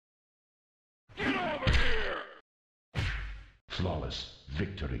Flawless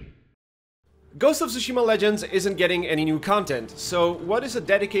victory. Ghost of Tsushima Legends isn't getting any new content, so what is a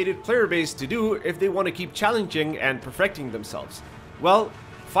dedicated player base to do if they want to keep challenging and perfecting themselves? Well,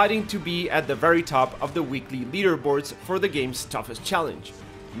 fighting to be at the very top of the weekly leaderboards for the game's toughest challenge,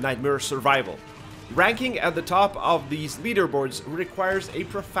 Nightmare Survival. Ranking at the top of these leaderboards requires a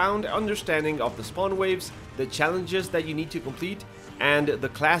profound understanding of the spawn waves, the challenges that you need to complete, and the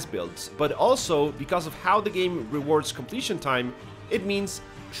class builds, but also because of how the game rewards completion time, it means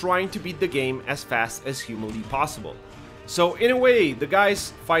trying to beat the game as fast as humanly possible. So in a way, the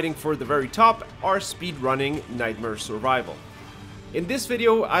guys fighting for the very top are speedrunning Nightmare Survival. In this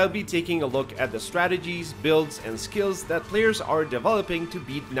video, I'll be taking a look at the strategies, builds, and skills that players are developing to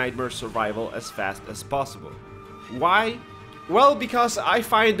beat Nightmare Survival as fast as possible. Why? Well, because I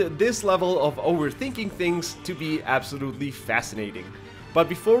find this level of overthinking things to be absolutely fascinating. But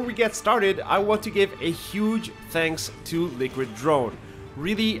before we get started, I want to give a huge thanks to Liquid Drone.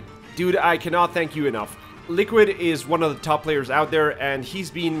 Really, dude, I cannot thank you enough. Liquid is one of the top players out there, and he's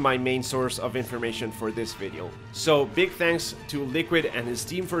been my main source of information for this video. So big thanks to Liquid and his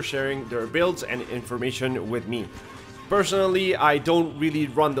team for sharing their builds and information with me. Personally, I don't really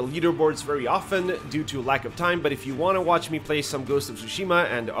run the leaderboards very often due to lack of time, but if you want to watch me play some Ghost of Tsushima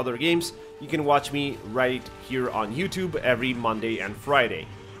and other games, you can watch me right here on YouTube every Monday and Friday.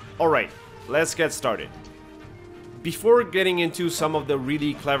 Alright, let's get started. Before getting into some of the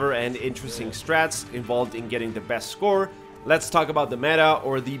really clever and interesting strats involved in getting the best score, let's talk about the meta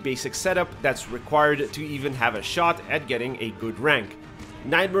or the basic setup that's required to even have a shot at getting a good rank.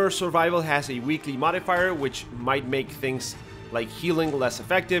 Nightmare Survival has a weekly modifier which might make things like healing less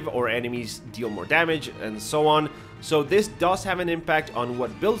effective or enemies deal more damage and so on, so this does have an impact on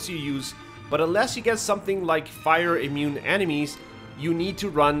what builds you use, but unless you get something like fire immune enemies, you need to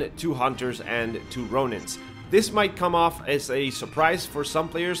run 2 hunters and 2 ronins. This might come off as a surprise for some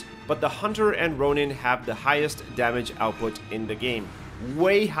players, but the hunter and ronin have the highest damage output in the game,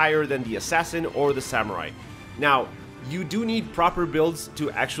 way higher than the assassin or the samurai. Now, you do need proper builds to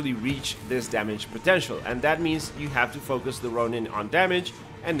actually reach this damage potential, and that means you have to focus the ronin on damage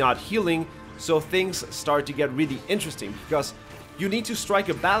and not healing, so things start to get really interesting because you need to strike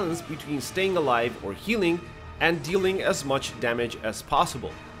a balance between staying alive or healing and dealing as much damage as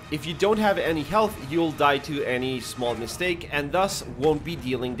possible. If you don't have any health, you'll die to any small mistake and thus won't be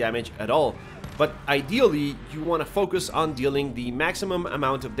dealing damage at all. But ideally, you want to focus on dealing the maximum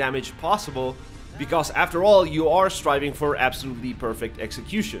amount of damage possible, because after all, you are striving for absolutely perfect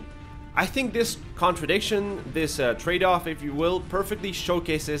execution. I think this contradiction, this trade-off if you will, perfectly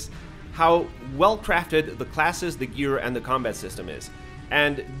showcases how well crafted the classes, the gear, and the combat system is.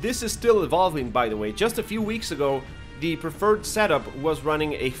 And this is still evolving, by the way. Just a few weeks ago, the preferred setup was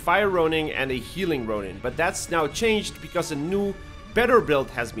running a fire ronin and a healing ronin, but that's now changed because a new, better build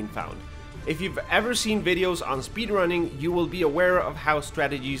has been found. If you've ever seen videos on speedrunning, you will be aware of how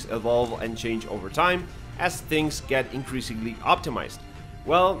strategies evolve and change over time as things get increasingly optimized.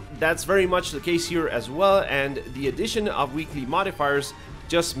 Well, that's very much the case here as well, and the addition of weekly modifiers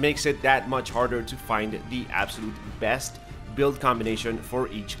just makes it that much harder to find the absolute best build combination for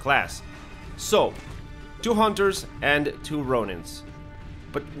each class. So, 2 hunters and 2 ronins.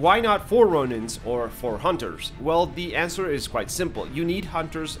 But why not 4 ronins or 4 hunters? Well, the answer is quite simple. You need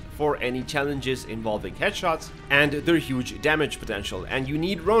hunters for any challenges involving headshots and their huge damage potential, and you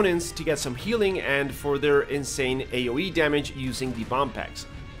need ronins to get some healing and for their insane AoE damage using the bomb packs.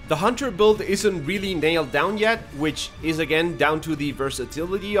 The hunter build isn't really nailed down yet, which is again down to the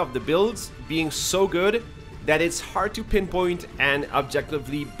versatility of the builds being so good that it's hard to pinpoint an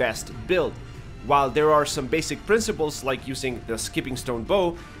objectively best build. While there are some basic principles like using the skipping stone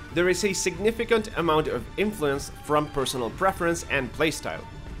bow, there is a significant amount of influence from personal preference and playstyle.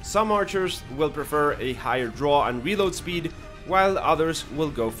 Some archers will prefer a higher draw and reload speed, while others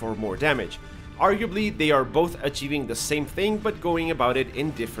will go for more damage. Arguably, they are both achieving the same thing but going about it in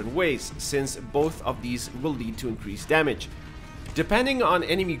different ways, since both of these will lead to increased damage. Depending on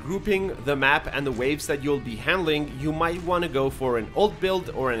enemy grouping, the map, and the waves that you'll be handling, you might want to go for an ult build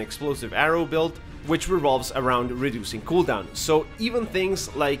or an explosive arrow build, which revolves around reducing cooldown. So even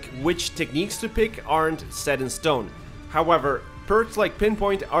things like which techniques to pick aren't set in stone. However, perks like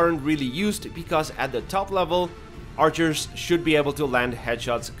pinpoint aren't really used because at the top level, archers should be able to land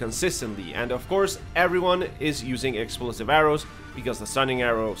headshots consistently, and of course everyone is using explosive arrows because the stunning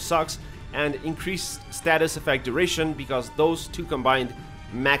arrow sucks, and increased status effect duration because those two combined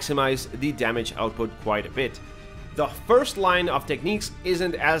maximize the damage output quite a bit. The first line of techniques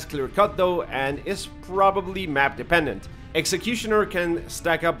isn't as clear-cut though, and is probably map dependent. Executioner can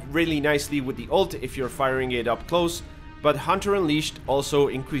stack up really nicely with the ult if you're firing it up close, but Hunter Unleashed also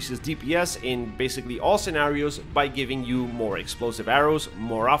increases DPS in basically all scenarios by giving you more explosive arrows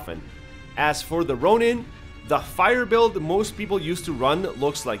more often. As for the Ronin, the fire build most people used to run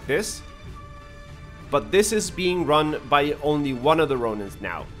looks like this, but this is being run by only one of the Ronins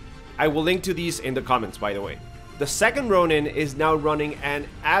now. I will link to these in the comments, by the way. The second Ronin is now running an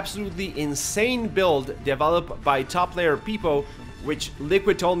absolutely insane build developed by top player Peepo, which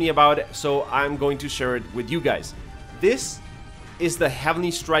Liquid told me about, so I'm going to share it with you guys. This is the Heavenly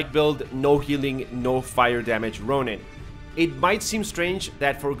Strike build, no healing, no fire damage Ronin. It might seem strange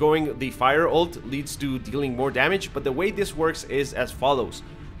that foregoing the fire ult leads to dealing more damage, but the way this works is as follows.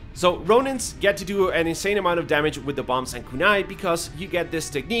 So Ronins get to do an insane amount of damage with the bombs and kunai because you get this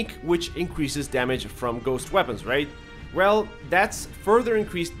technique which increases damage from ghost weapons, right? Well, that's further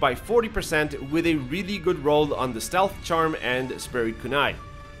increased by 40% with a really good roll on the stealth charm and spirit kunai.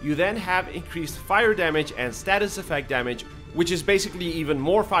 You then have increased fire damage and status effect damage, which is basically even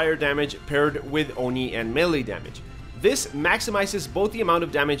more fire damage paired with Oni and melee damage. This maximizes both the amount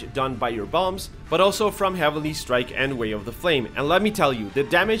of damage done by your bombs, but also from Heavenly Strike and Way of the Flame. And let me tell you, the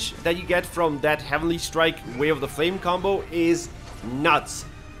damage that you get from that Heavenly Strike Way of the Flame combo is nuts.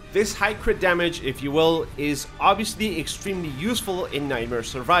 This high crit damage, if you will, is obviously extremely useful in Nightmare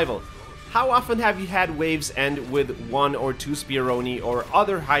Survival. How often have you had waves end with 1 or 2 Spear Oni or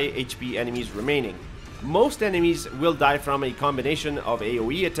other high HP enemies remaining? Most enemies will die from a combination of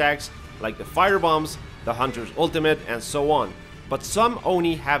AoE attacks like the fire bombs, the Hunter's ultimate, and so on. But some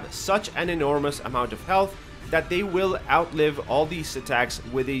Oni have such an enormous amount of health that they will outlive all these attacks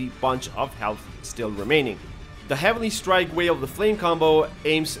with a bunch of health still remaining. The Heavenly Strike Way of the Flame combo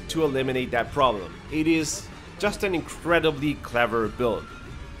aims to eliminate that problem. It is just an incredibly clever build.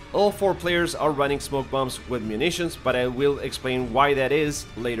 All 4 players are running smoke bombs with munitions, but I will explain why that is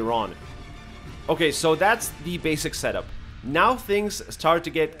later on. Okay, so that's the basic setup. Now things start to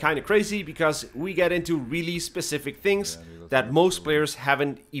get kind of crazy because we get into really specific things that most players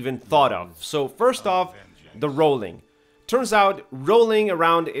haven't even thought of. So first off, the rolling. Turns out rolling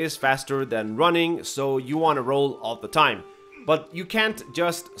around is faster than running, so you want to roll all the time. But you can't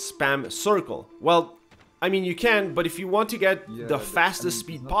just spam circle. Well, I mean you can, but if you want to get the fastest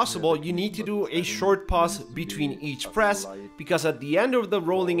speed possible, you need to do a short pause between each press, because at the end of the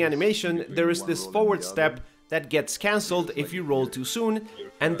rolling animation there is this forward step that gets cancelled if you roll too soon,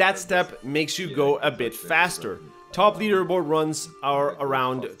 and that step makes you go a bit faster. Top leaderboard runs are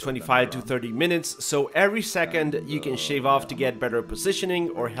around 25 to 30 minutes, so every second you can shave off to get better positioning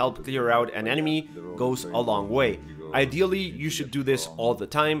or help clear out an enemy goes a long way. Ideally, you should do this all the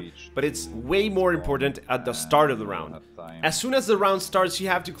time, but it's way more important at the start of the round. As soon as the round starts, you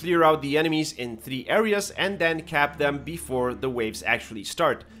have to clear out the enemies in 3 areas and then cap them before the waves actually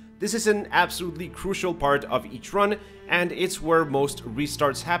start. This is an absolutely crucial part of each run, and it's where most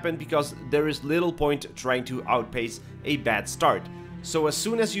restarts happen because there is little point trying to outpace a bad start. So as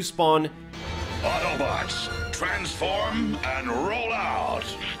soon as you spawn, Autobots, transform and roll out!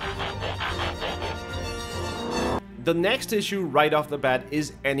 The next issue right off the bat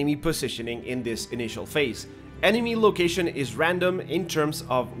is enemy positioning in this initial phase. Enemy location is random in terms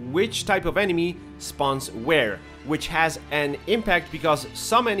of which type of enemy spawns where, which has an impact because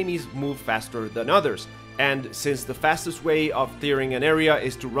some enemies move faster than others. And since the fastest way of clearing an area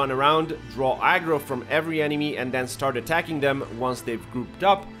is to run around, draw aggro from every enemy and then start attacking them once they've grouped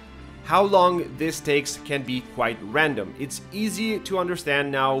up, how long this takes can be quite random. It's easy to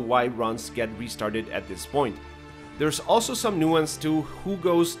understand now why runs get restarted at this point. There's also some nuance to who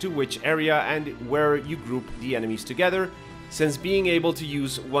goes to which area and where you group the enemies together, since being able to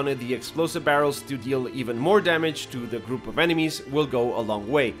use one of the explosive barrels to deal even more damage to the group of enemies will go a long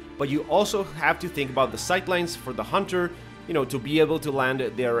way. But you also have to think about the sightlines for the hunter, to be able to land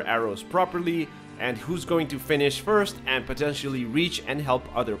their arrows properly, and who's going to finish first and potentially reach and help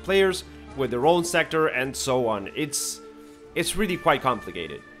other players with their own sector and so on. It's really quite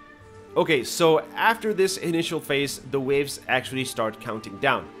complicated. Okay, so after this initial phase, the waves actually start counting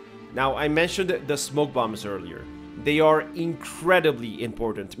down. Now, I mentioned the smoke bombs earlier. They are incredibly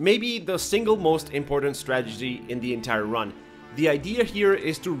important, maybe the single most important strategy in the entire run. The idea here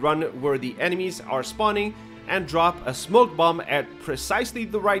is to run where the enemies are spawning and drop a smoke bomb at precisely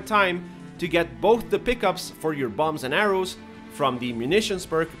the right time to get both the pickups for your bombs and arrows from the munitions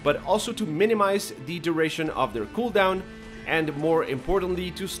perk, but also to minimize the duration of their cooldown, and more importantly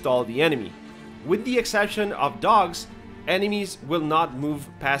to stall the enemy. With the exception of dogs, enemies will not move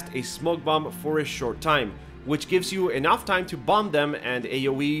past a smoke bomb for a short time, which gives you enough time to bomb them and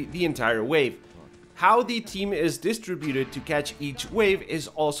AoE the entire wave. How the team is distributed to catch each wave is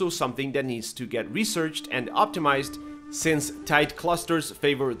also something that needs to get researched and optimized since tight clusters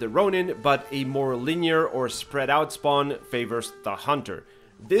favor the Ronin, but a more linear or spread out spawn favors the Hunter.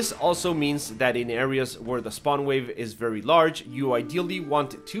 This also means that in areas where the spawn wave is very large, you ideally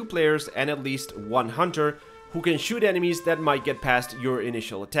want 2 players and at least 1 Hunter who can shoot enemies that might get past your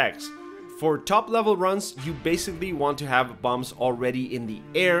initial attacks. For top level runs, you basically want to have bombs already in the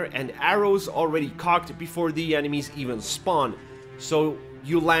air and arrows already cocked before the enemies even spawn, so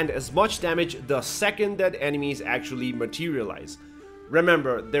you land as much damage the second that enemies actually materialize.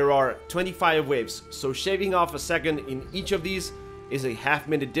 Remember, there are 25 waves, so shaving off a second in each of these is a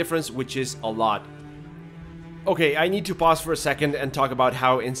half-minute difference, which is a lot. Okay, I need to pause for a second and talk about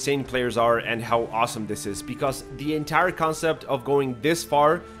how insane players are and how awesome this is, because the entire concept of going this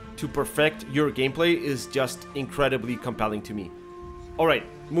far to perfect your gameplay is just incredibly compelling to me. Alright,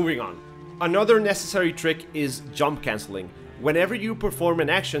 moving on. Another necessary trick is jump cancelling. Whenever you perform an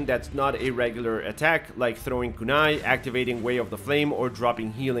action that's not a regular attack, like throwing kunai, activating Way of the Flame, or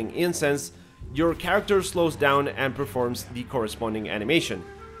dropping healing incense, your character slows down and performs the corresponding animation.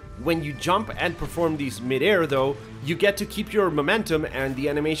 When you jump and perform these mid-air though, you get to keep your momentum and the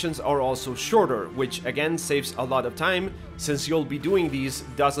animations are also shorter, which again saves a lot of time since you'll be doing these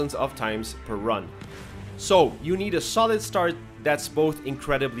dozens of times per run. So you need a solid start that's both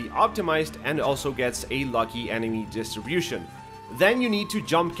incredibly optimized and also gets a lucky enemy distribution. Then you need to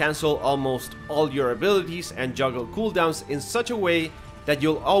jump cancel almost all your abilities and juggle cooldowns in such a way that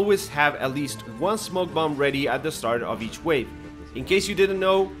you'll always have at least 1 smoke bomb ready at the start of each wave. In case you didn't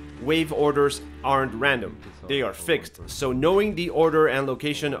know, wave orders aren't random, they are fixed, so knowing the order and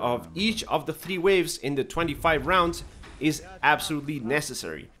location of each of the 3 waves in the 25 rounds is absolutely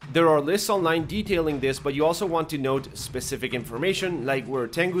necessary. There are lists online detailing this, but you also want to note specific information like where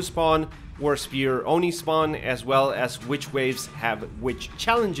Tengu spawn, where Spear Oni spawn, as well as which waves have which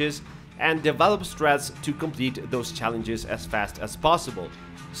challenges, and develop strats to complete those challenges as fast as possible.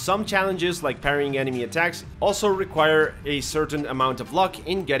 Some challenges, like parrying enemy attacks, also require a certain amount of luck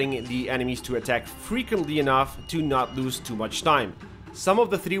in getting the enemies to attack frequently enough to not lose too much time. Some of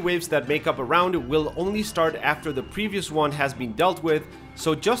the 3 waves that make up a round will only start after the previous one has been dealt with,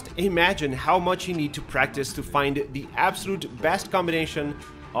 so just imagine how much you need to practice to find the absolute best combination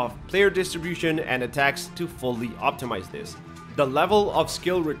of player distribution and attacks to fully optimize this. The level of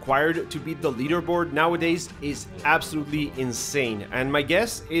skill required to beat the leaderboard nowadays is absolutely insane, and my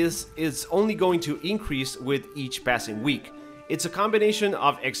guess is it's only going to increase with each passing week. It's a combination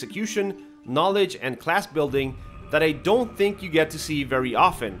of execution, knowledge, and class building that I don't think you get to see very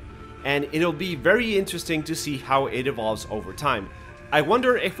often, and it'll be very interesting to see how it evolves over time. I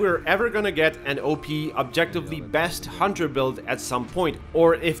wonder if we're ever gonna get an OP objectively best hunter build at some point,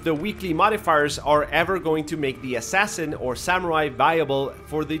 or if the weekly modifiers are ever going to make the assassin or samurai viable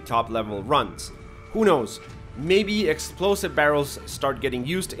for the top level runs. Who knows, maybe explosive barrels start getting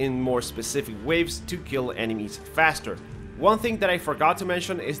used in more specific waves to kill enemies faster. One thing that I forgot to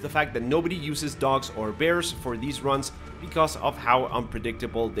mention is the fact that nobody uses dogs or bears for these runs because of how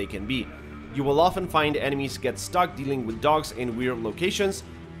unpredictable they can be. You will often find enemies get stuck dealing with dogs in weird locations,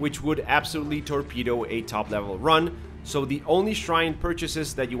 which would absolutely torpedo a top level run, so the only shrine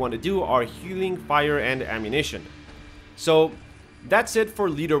purchases that you want to do are healing, fire, and ammunition. So that's it for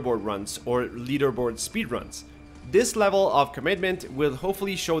leaderboard runs, or leaderboard speedruns. This level of commitment will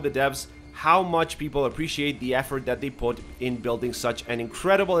hopefully show the devs how much people appreciate the effort that they put in building such an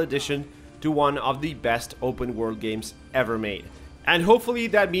incredible addition to one of the best open world games ever made. And hopefully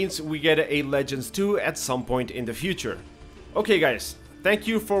that means we get a Legends 2 at some point in the future. Okay guys, thank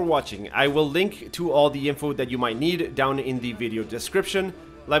you for watching. I will link to all the info that you might need down in the video description.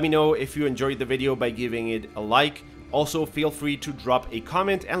 Let me know if you enjoyed the video by giving it a like. Also feel free to drop a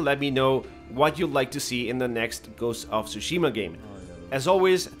comment and let me know what you'd like to see in the next Ghost of Tsushima game. As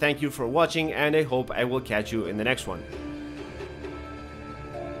always, thank you for watching and I hope I will catch you in the next one.